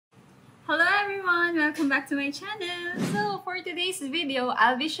everyone! Welcome back to my channel! So, for today's video,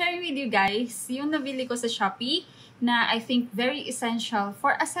 I'll be sharing with you guys yung nabili ko sa Shopee na I think very essential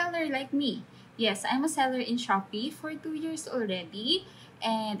for a seller like me. Yes, I'm a seller in Shopee for 2 years already.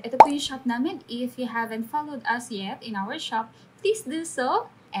 And ito po yung shop namin. If you haven't followed us yet in our shop, please do so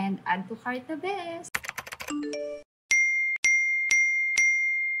and add to cart the best!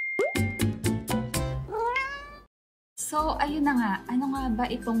 So, ayun na nga. Ano nga ba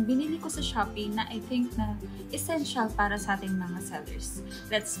itong binili ko sa Shopee na I think na essential para sa ating mga sellers?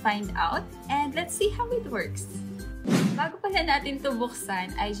 Let's find out and let's see how it works. Bago pala natin ito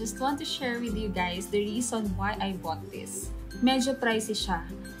buksan, I just want to share with you guys the reason why I bought this. Medyo pricey siya.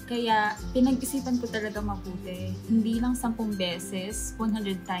 Kaya pinag-isipan ko talaga mabuti. Hindi lang 10 beses,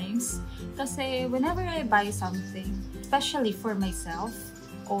 100 times. Kasi whenever I buy something, especially for myself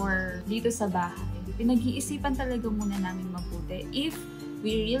or dito sa bahay, pinag-iisipan talaga muna namin mabuti if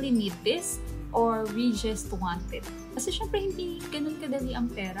we really need this or we just want it. Kasi syempre hindi ganun kadali ang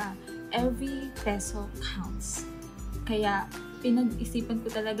pera. Every peso counts. Kaya pinag-isipan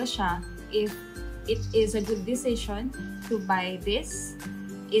ko talaga siya if it is a good decision to buy this.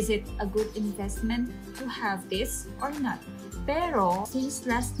 Is it a good investment to have this or not? Pero, since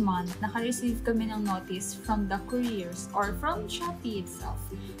last month, naka-receive kami ng notice from the couriers or from Shopee itself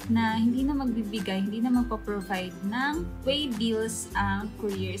na hindi na magbibigay, hindi na magpo-provide ng way bills ang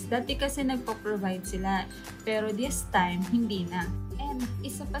couriers. Dati kasi nagpo-provide sila, pero this time, hindi na. And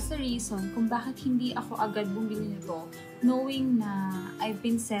isa pa sa reason kung bakit hindi ako agad bumili nito, knowing na I've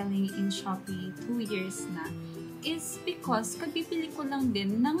been selling in Shopee 2 years na, is because kabibili ko lang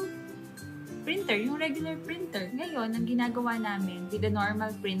din ng printer, yung regular printer. Ngayon, ang ginagawa namin with the normal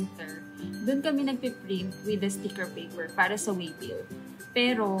printer, doon kami nagpiprint with the sticker paper para sa waybill.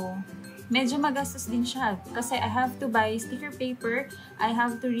 Pero, medyo magastos din siya kasi I have to buy sticker paper, I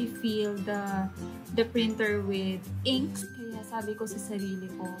have to refill the printer with inks. Kaya sabi ko sa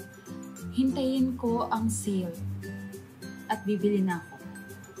sarili ko, hintayin ko ang sale at bibili na ako.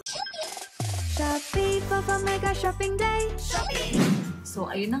 Shopee, Papa Mega Shopping Day! Shopee! So,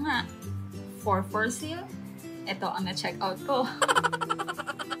 ayun na nga. For sale, ito ang na-check out ko.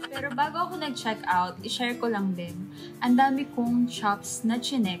 Pero bago ako nag-check out, i-share ko lang din. Ang dami kong shops na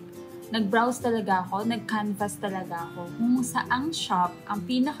chinek. Nag-browse talaga ako, nag-canvas talaga ako kung saang shop ang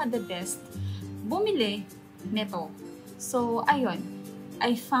pinaka-the best bumili nito. So, ayun.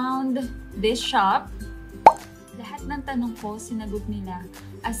 I found this shop. Lahat ng tanong ko, sinagot nila.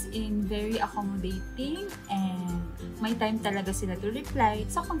 As in, very accommodating and may time talaga sila to reply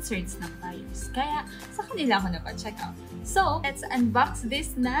sa concerns ng buyers. Kaya, sa kanila ako napa-check out. So, let's unbox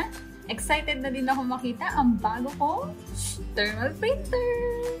this na. Excited na din ako makita ang bago kong thermal printer!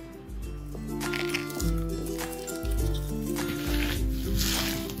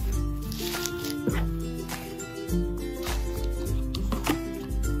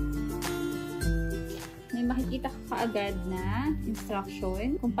 Makikita ka kaagad na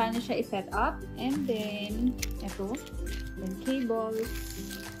instruction kung paano siya i-set up. And then, ito. Then, cables.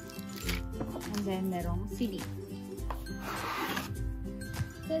 And then, merong CD.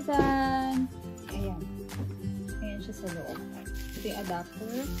 Tadaan! Ayan. Ayan siya sa loob. Ito yung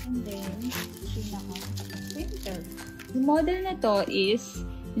adapter. And then, pinaka-printer. Yung model na to is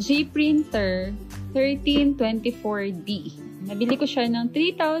GPrinter 1324D. Nabili ko siya ng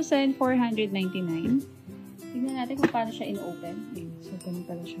 3,499. Tignan natin kung paano siya in-open. So, ganun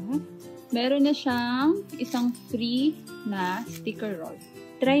pala siya. Meron na siyang isang free na sticker roll.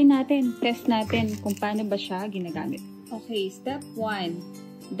 Try natin, test natin kung paano ba siya ginagamit. Okay, step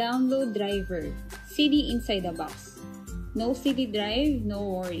 1. Download driver. CD inside the box. No CD drive,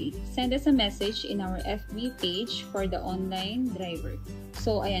 no worry. Send us a message in our FB page for the online driver.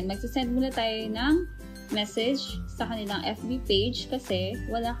 So, ayan, magsasend muna tayo ng message sa kanilang FB page kasi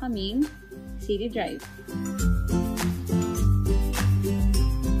wala kaming CD drive.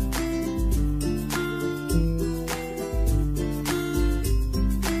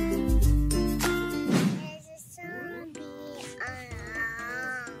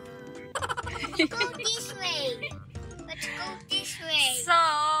 Let's go this way. Let's go this way. So,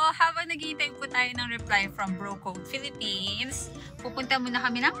 habang naghihintay po tayo ng reply from Bro Code Philippines, pupunta muna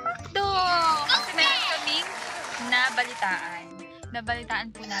kami ng McDo! Kasi meron kaming nabalitaan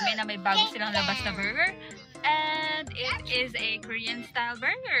po namin na may bago silang labas na burger. And it is a Korean style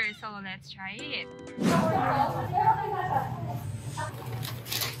burger. So, let's try it.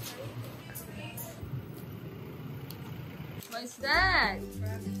 What's that?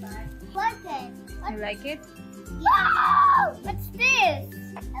 What's it? You like it? Yeah! What's this?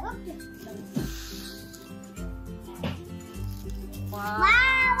 I love this. Wow!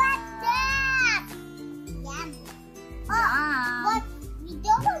 Wow, what's that?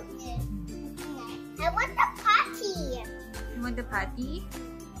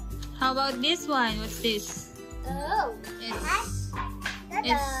 How about this one? What's this? Oh.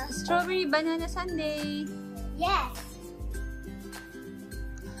 It's strawberry banana sundae. Yes.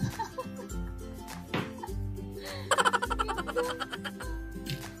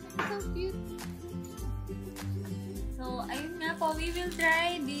 So cute. So, ayun nga po, we will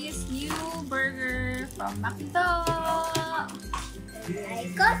try this new burger from McDonald's.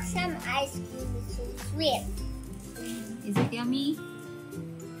 I got some ice cream. It's so sweet. Is it yummy?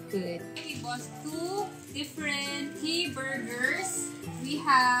 Good. We bought two different burgers. We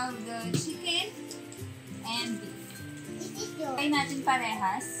have the chicken and beef. This is yours. Try natin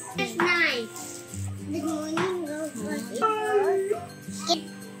parehas. It's nice. Good morning,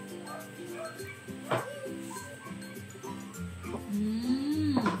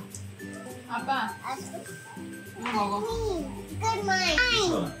 Apa? Look at mine.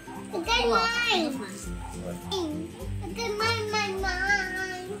 Look at mine. Look at mine.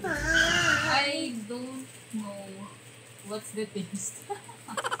 I don't know what's the taste.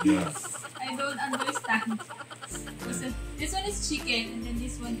 Yes. I don't understand. This one is chicken and then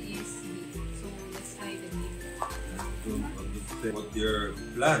this one is beef. So let's try the beef. I don't understand what their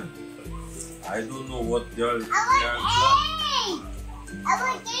plan. I don't know what their I plan.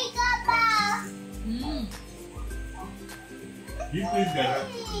 want egg, Papa. This is better.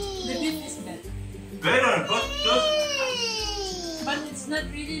 The beef is better. Better, but just But it's not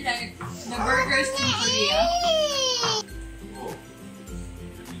really like the burgers in Korea. oh.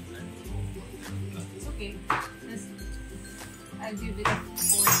 It's okay. I'll give it a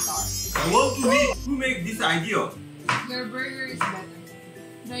 4 stars. I want to meet who make this idea. Your burger is better.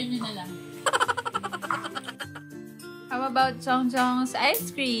 Try nyo na lang. How about Chong Chong's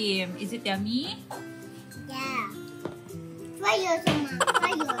ice cream? Is it yummy? Yeah. Try yours, Mama.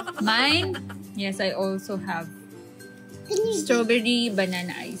 Try yours. Mine? Yes, I also have Can you strawberry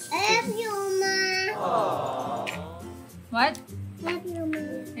banana ice I cream. love you, Ma. What? Love you, Ma.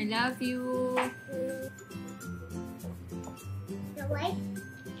 I love you. The white?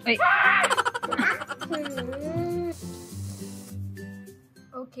 Wait. Hmm.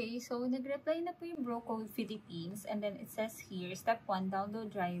 Okay, so nag-reply na po yung Bro Code Philippines and then it says here, step 1,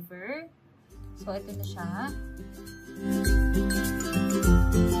 download driver. So, ito na siya.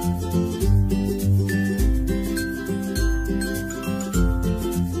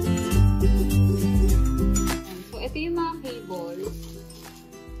 So, ito yung mga cables.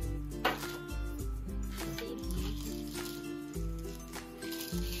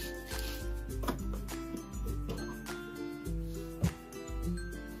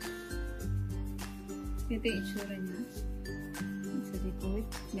 Ito yung itsura niya. Sa likod.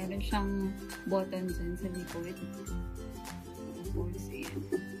 Meron siyang button dyan sa likod. Tapos, ayan.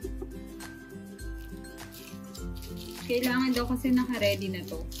 Kailangan daw kasi naka-ready na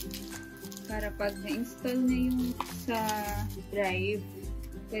to. Para pag na-install na yung sa drive,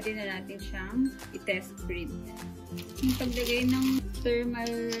 pwede na natin siyang i-test print. Yung paglagay ng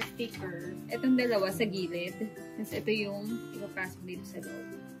thermal sticker, itong dalawa sa gilid. Tapos ito yung ipapasok dito sa loob.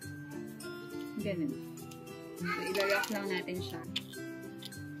 Ganun. So, ilalock lang natin siya.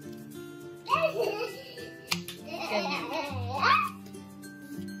 Ganyan.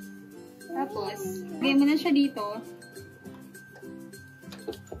 Tapos, lagay mo na siya dito.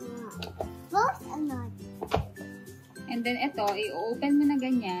 Both or not? And then, ito, i-open mo na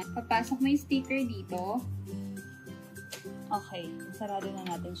ganyan. Papasok mo yung sticker dito. Okay. Sarado na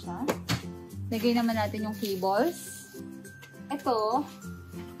natin siya. Lagay naman natin yung cables. Ito,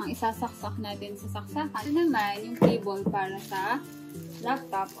 ang isasaksak natin sa saksakan. Ito naman yung cable para sa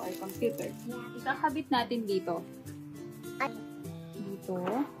laptop or computer. Ikakabit natin dito. Dito.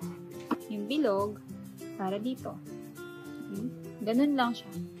 Yung bilog para dito. Okay. Ganun lang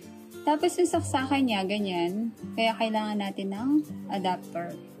siya. Tapos yung saksakan niya, ganyan. Kaya kailangan natin ng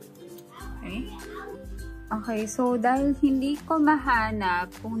adapter. Okay? Okay, so dahil hindi ko mahanap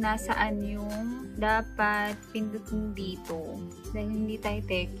kung nasaan yung dapat pindutin dito, dahil hindi tayo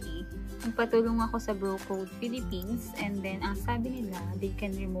techie, nagpatulong ako sa Bro Code Philippines and then ang sabi nila, they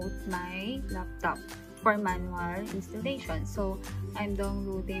can remote my laptop for manual installation. So, I'm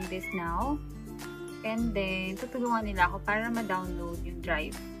downloading this now and then tutulungan nila ako para ma-download yung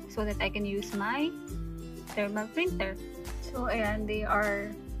drive so that I can use my thermal printer. So, ayan, they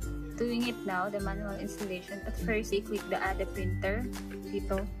are doing it now, the manual installation. At first, I click the add a printer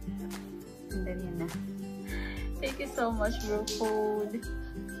dito. And then, yan na. Thank you so much, Bro Code.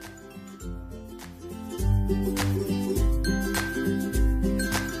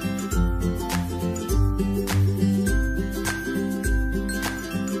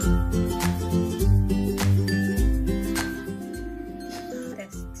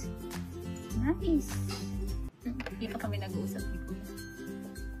 Test.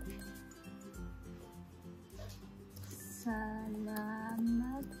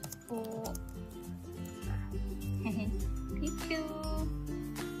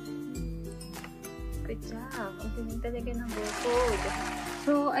 Wow, ang galing talaga ng bukod.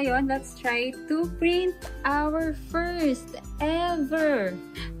 So, ayun, let's try to print our first ever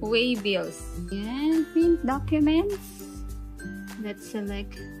waybills. Yan, print documents. Let's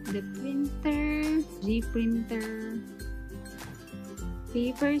select the printer, GPrinter.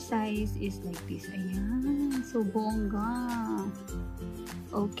 Paper size is like this. Ayan, so bongga.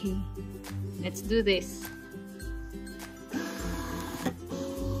 Okay, let's do this.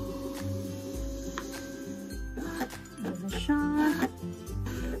 Ito siya.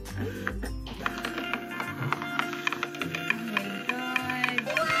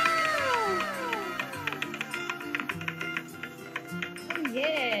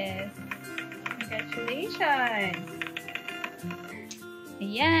 Yes! Congratulations!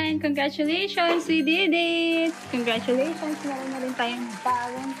 Ayan! Congratulations! We did it! Congratulations! Meron na rin tayong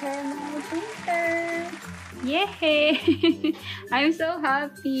bagong thermal printer! Yay! I'm so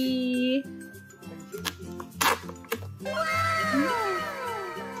happy!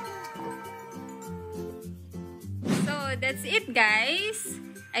 So, that's it guys!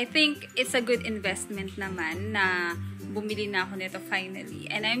 I think it's a good investment naman na bumili na ako nito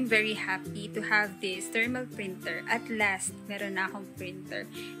finally. And I'm very happy to have this thermal printer. At last, meron na akong printer.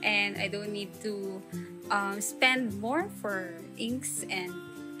 And I don't need to spend more for inks and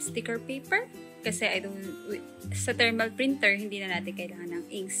sticker paper. Kasi sa thermal printer, hindi na natin kailangan ng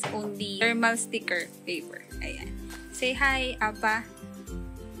inks. Only thermal sticker paper. Ayan. Say hi, Apa.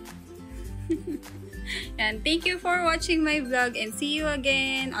 And thank you for watching my vlog and see you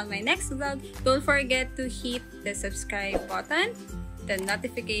again on my next vlog. Don't forget to hit the subscribe button, the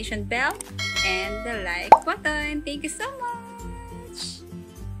notification bell, and the like button. Thank you so much!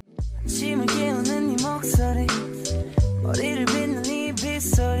 아침을 깨우는 네 목소리 머리를 빗는 네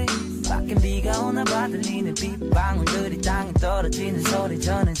빗소리 밖엔 비가 오나 봐 들리는 빗방울들이 땅에 떨어지는 소리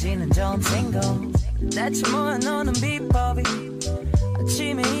전해지는 점생고 대체 뭐야 너는 비법이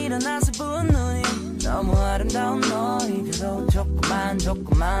아침에 일어나서 부은 눈이 너무 아름다운 너희들도 조금만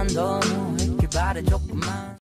더 너에게 바래 조금만